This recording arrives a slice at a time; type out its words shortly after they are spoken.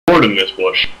bored in this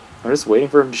bush. I'm just waiting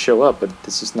for him to show up, but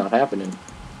it's just not happening.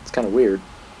 It's kind of weird.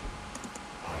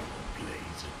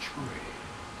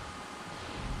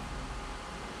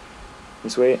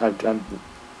 Just wait. I'm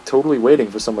totally waiting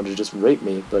for someone to just rape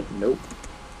me, but nope.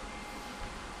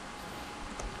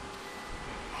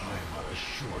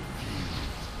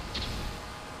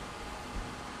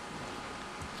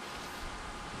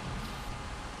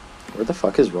 Where the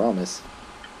fuck is Ramus?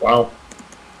 Wow.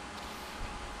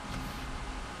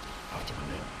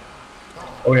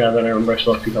 Oh yeah, then I remember I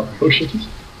still have 2 health potions.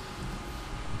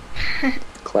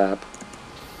 Clap.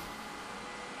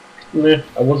 Nah,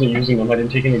 I wasn't using them. I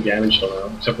didn't take any damage till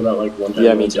now, except for that like one time.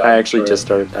 Yeah, I actually just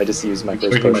started. I just used my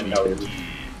first potion too.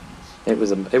 It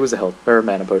was a health or a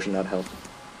mana potion, not health.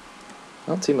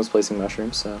 Well, Timo's placing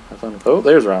mushrooms, so have fun. Oh,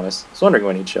 there's Ramus. I was wondering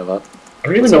when he'd show up. I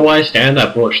don't even know why I stand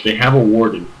that bush. They have a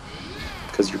warden.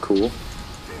 Because you're cool.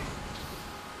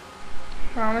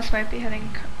 Ramus might be heading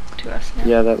to us now.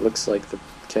 Yeah, that looks like the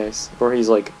case. Or he's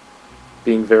like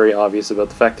being very obvious about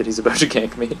the fact that he's about to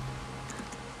gank me.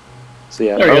 So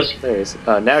yeah, there he is. There he is.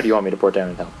 Now do you want me to port down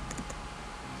and help?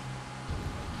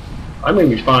 I'm gonna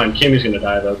be fine. Kimmy's gonna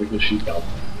die though because she's down.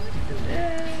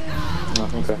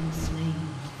 Oh, okay.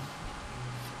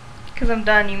 Because I'm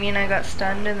done, you mean I got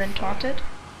stunned and then taunted?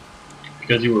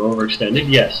 Because you were overextended?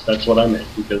 Yes, that's what I meant.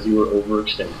 Because you were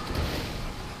overextended.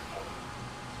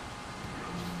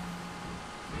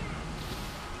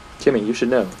 Kimmy, you should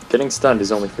know. Getting stunned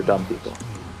is only for dumb people.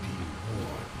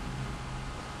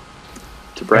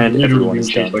 To Brand, everyone is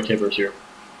chased dumb. by Tibbers here.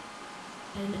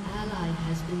 An ally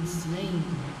has been slain.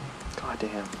 God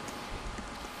damn.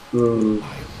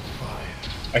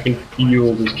 I can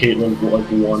feel this Caitlyn like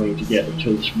wanting to get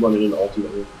to just run it in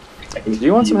ultimately. Do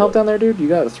you want some help down there, dude? You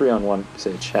got a 3-on-1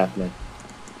 Sage happening.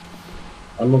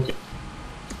 I'm looking.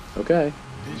 Okay.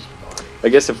 I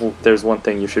guess if there's one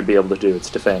thing you should be able to do, it's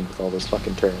defend with all those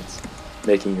fucking turrets.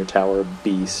 Making your tower a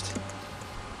beast.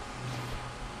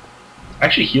 I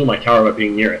actually heal my tower by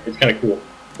being near it. It's kind of cool.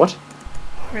 What?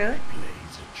 Really?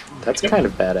 That's kind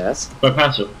of badass. My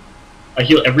passive. I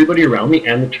heal everybody around me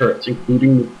and the turrets,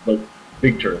 including the like,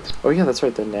 big turrets. Oh yeah, that's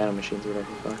right, the nano machines or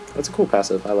whatever. That's a cool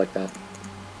passive, I like that.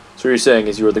 So what you're saying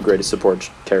is you're the greatest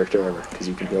support character ever, because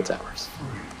you can heal towers.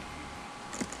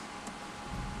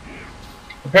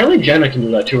 Apparently Jenna can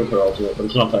do that too with her ultimate, but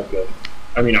it's not that good.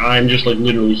 I mean, I'm just like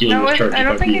literally healing this turret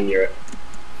by being near it.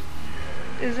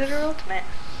 Is it her ultimate?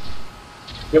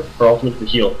 Yep, her ultimate can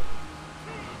heal.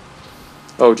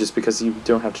 Oh, just because you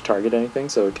don't have to target anything,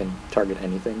 so it can target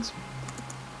anything.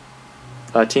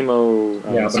 Timo...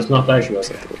 yeah, but it's not that good. Like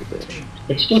a little bitch.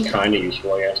 It's still kind of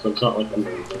useful, I guess, but it's not like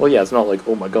amazing. Well, yeah, it's not like,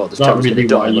 oh my god, this tower's gonna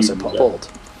die unless I pop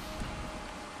ult.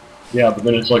 Yeah, but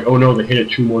then it's like, oh no, they hit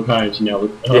it 2 more times, and now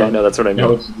yeah, no, that's what I mean.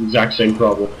 Now it's the exact same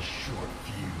problem.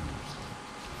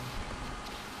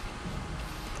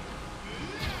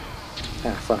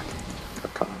 Ah, fuck.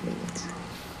 Got caught on minions.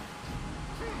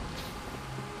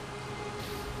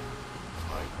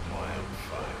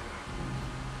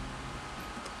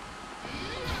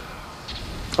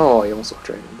 Oh, he almost walked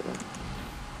right into that.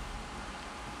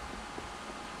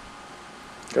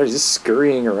 God, he's just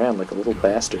scurrying around like a little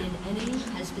bastard. An enemy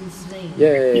has been slain.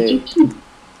 Yay!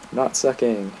 Not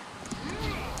sucking.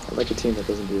 I like a team that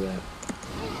doesn't do that.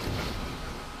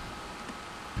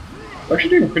 We're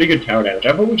actually doing pretty good tower damage.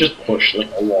 I hope we just push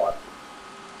like a lot.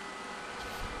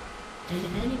 An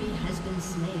enemy has been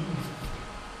slain.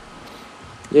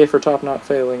 Yay for top not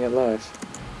failing at life.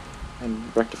 And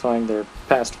rectifying their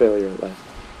past failure at life.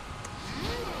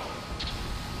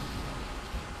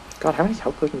 God, how many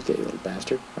health potions get you, little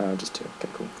bastard? Oh, just 2. Okay,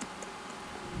 cool.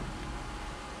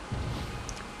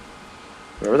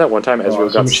 Remember that one time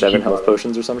Ezreal got 7 health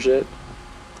potions or some shit?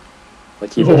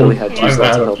 Like, he literally had 2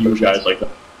 slots of health potions. Guys like that.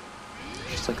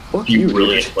 Just like, fuck you, you,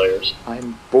 brilliant dude. players.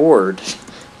 I'm bored.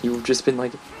 You've just been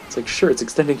like, it's like, sure, it's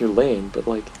extending your lane, but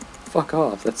like, fuck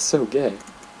off, that's so gay.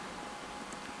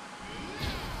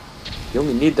 You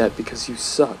only need that because you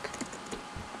suck.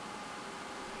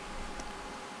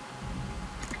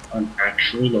 I'm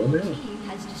actually low now. He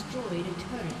has destroyed a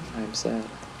turret. I am sad.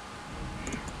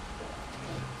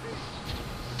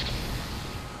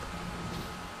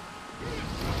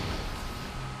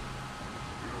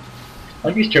 I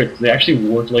like these turrets, they actually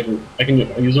work like, I can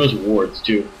use them as wards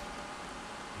too.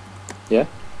 Yeah?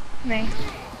 Me.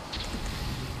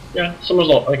 Yeah, someone's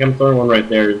like, I'm throwing one right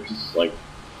there because like,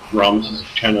 Ramus is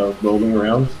kind of roaming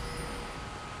around.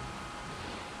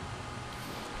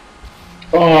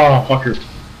 Oh, fucker.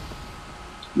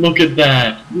 Look at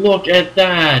that! Look at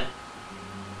that!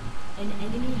 An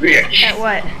enemy Bitch! At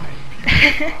what?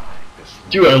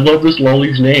 Dude, I love this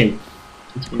lolly's name.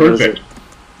 It's perfect.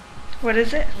 What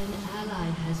is it? An ally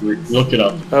has been Look it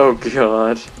up. slain. Oh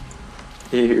god.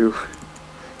 Ew.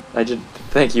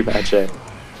 Thank you, Mache.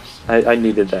 I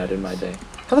needed that in my day.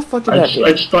 How the fuck did that hit?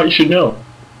 I just thought you should know.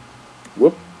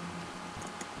 Whoop.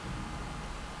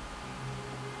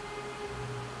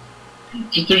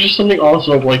 There's just something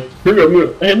awesome of like,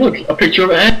 hey look, a picture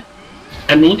of Ant,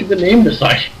 and look at the name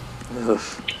beside. Ugh.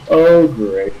 Oh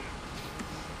great.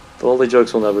 The lolly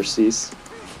jokes will never cease.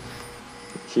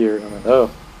 Here, oh.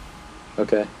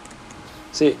 Okay.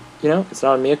 See, you know, it's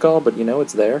not a Mia call, but you know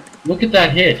it's there. Look at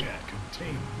that hit.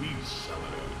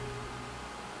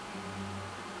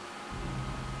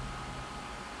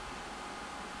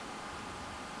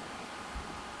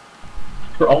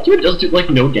 Her ultimate does do like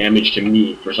no damage to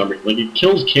me for some reason. Like it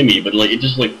kills Kimmy, but like it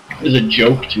just like is a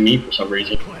joke to me for some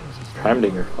reason.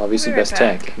 Heimdinger, obviously best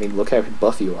tank. I mean, look how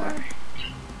buff you are.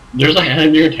 There's a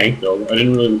Heimdinger tank though. I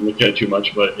didn't really look at it too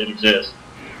much, but it exists.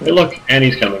 Hey look,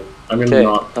 Annie's coming. I'm gonna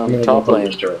I'm gonna top go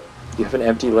lane. turret. You have an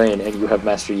empty lane and you have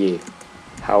Master Yi.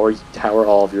 How are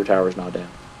all of your towers not down?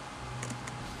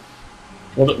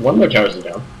 Well, one of their towers is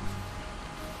down.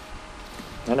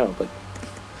 I know, but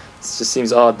it just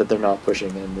seems odd that they're not pushing,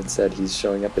 and instead he's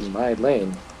showing up in my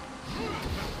lane.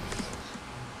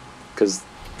 Because,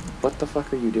 what the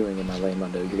fuck are you doing in my lane,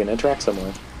 Mundo? You're gonna attract someone.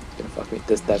 You're gonna fuck me.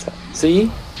 That's how.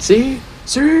 See? See?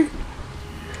 See?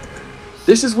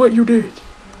 This is what you did.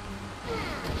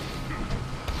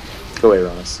 Go away,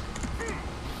 Ronis.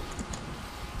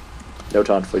 No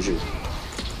time for you.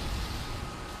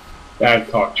 Bad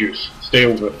cock juice. Stay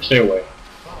away.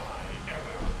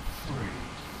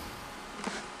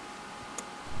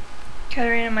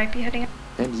 Katarina might be heading up.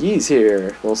 And Yee's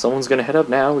here. Well, someone's gonna head up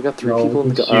now. We got 3 No, people in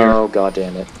the it's here. Oh, god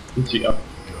damn it. Let's see up.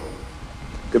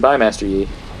 Goodbye, Master Yi.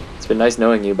 It's been nice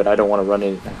knowing you, but I don't want to run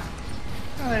in.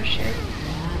 Oh shit. An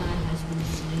ally has been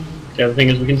slain. Yeah, the thing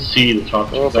is we can see the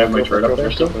top. Oh, I have my turret up there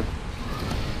still. An ally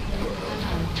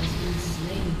has been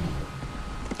slain.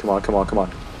 Come on, come on, come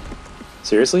on.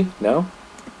 Seriously? No?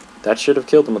 That should have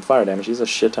killed him with fire damage. He's a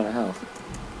shit ton of health.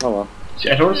 Oh well. See,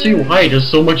 I don't see why it does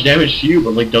so much damage to you,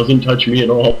 but like doesn't touch me at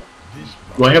all.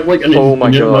 Do I have like an Oh my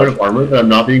infinite amount God. of armor that I'm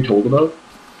not being told about?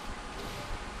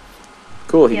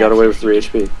 Cool, he Yeah, got away with 3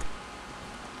 HP.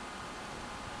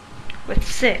 With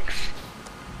 6.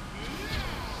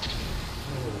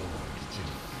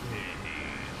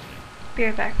 Be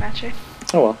right back, Matcher.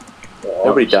 Oh well. Oh,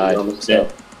 Nobody obviously, died, almost so-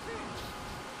 dead.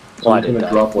 Well, I Someone's didn't gonna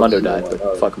die. drop Mundo one died, single but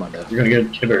one. fuck Mundo. You're gonna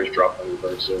get Tibbers drop on you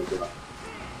very soon.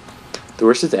 The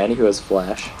worst is Annie, who has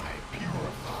Flash.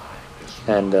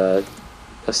 And a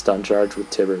stun charge with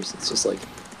Tibbers. It's just like,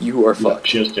 you are Yeah, fucked.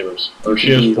 she has Tibbers. Or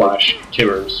she has Flash,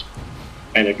 Tibbers,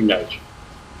 and Ignite.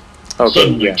 Okay,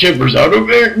 Suddenly, yeah. Tibbers out of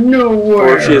it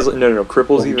nowhere! Or she has, no,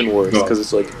 Cripple's Oh, even worse, God. because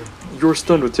it's like, you're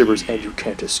stunned with Tibbers and you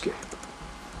can't escape.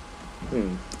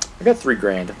 I got 3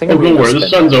 grand. I think Oh, I'm don't gonna worry, the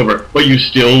spend sun's that. over, but you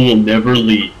still will never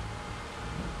leave.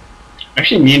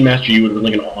 Actually, me and Master Yi would have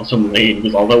been like an awesome lane,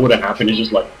 because all that would have happened is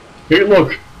just like, here,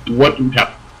 look, what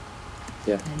happened?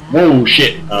 Yeah. An ally Whoa, has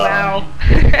shit. been Wow.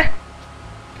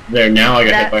 There, now I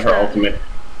got hit by That's her a- ultimate.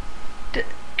 It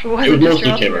It was wasn't just mostly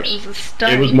your ultimate, Tibbers. it was a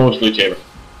stun. It was mostly Tabor.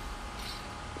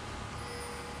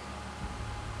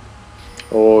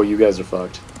 Oh, you guys are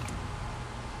fucked.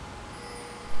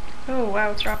 Oh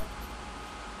wow, it's wrong.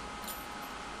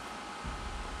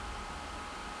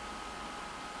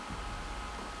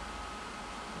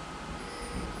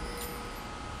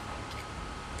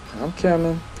 I'm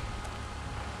coming.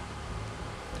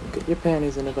 Don't get your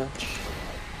panties in a bunch.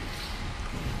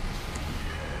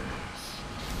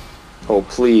 Oh,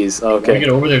 please. Let me Okay. get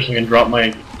over there so I can drop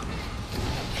my...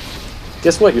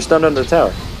 Guess what? You're stunned under the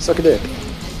tower. Suck a dick.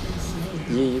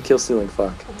 You kill stealing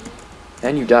fuck.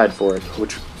 And you died for it,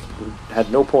 which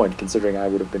had no point considering I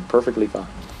would have been perfectly fine.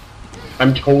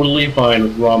 I'm totally fine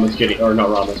with Ramos getting... Or not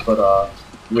Ramos, but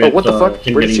with, what the fuck?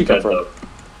 him Where did she getting come fed, from?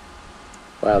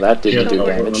 Wow, that didn't Yeah, do no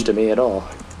damage problem. to me at all.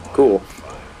 Cool.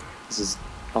 This is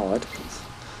odd.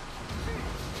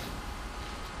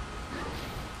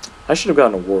 I should have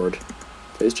gotten a ward.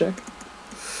 Phase check?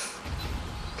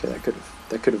 Okay,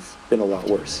 that could have been a lot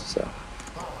worse, so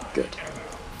good.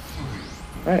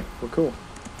 Alright, we're cool.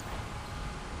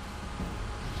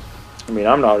 I mean,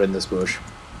 I'm not in this bush.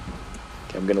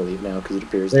 Okay, I'm gonna leave now because it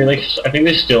appears They, that- like, I think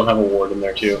they still have a ward in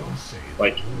there too.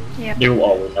 Like, Yeah. they will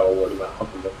always have a ward in that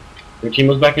fucking book. Their team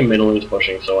was back in middle and he's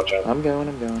pushing, so watch out. I'm going.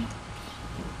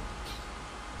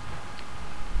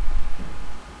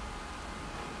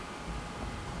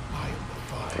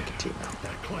 Fucking team now.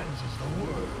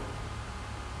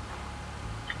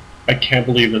 I can't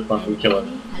believe this fucking killer.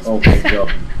 Oh my god.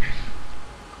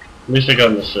 At least I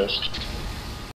got an assist.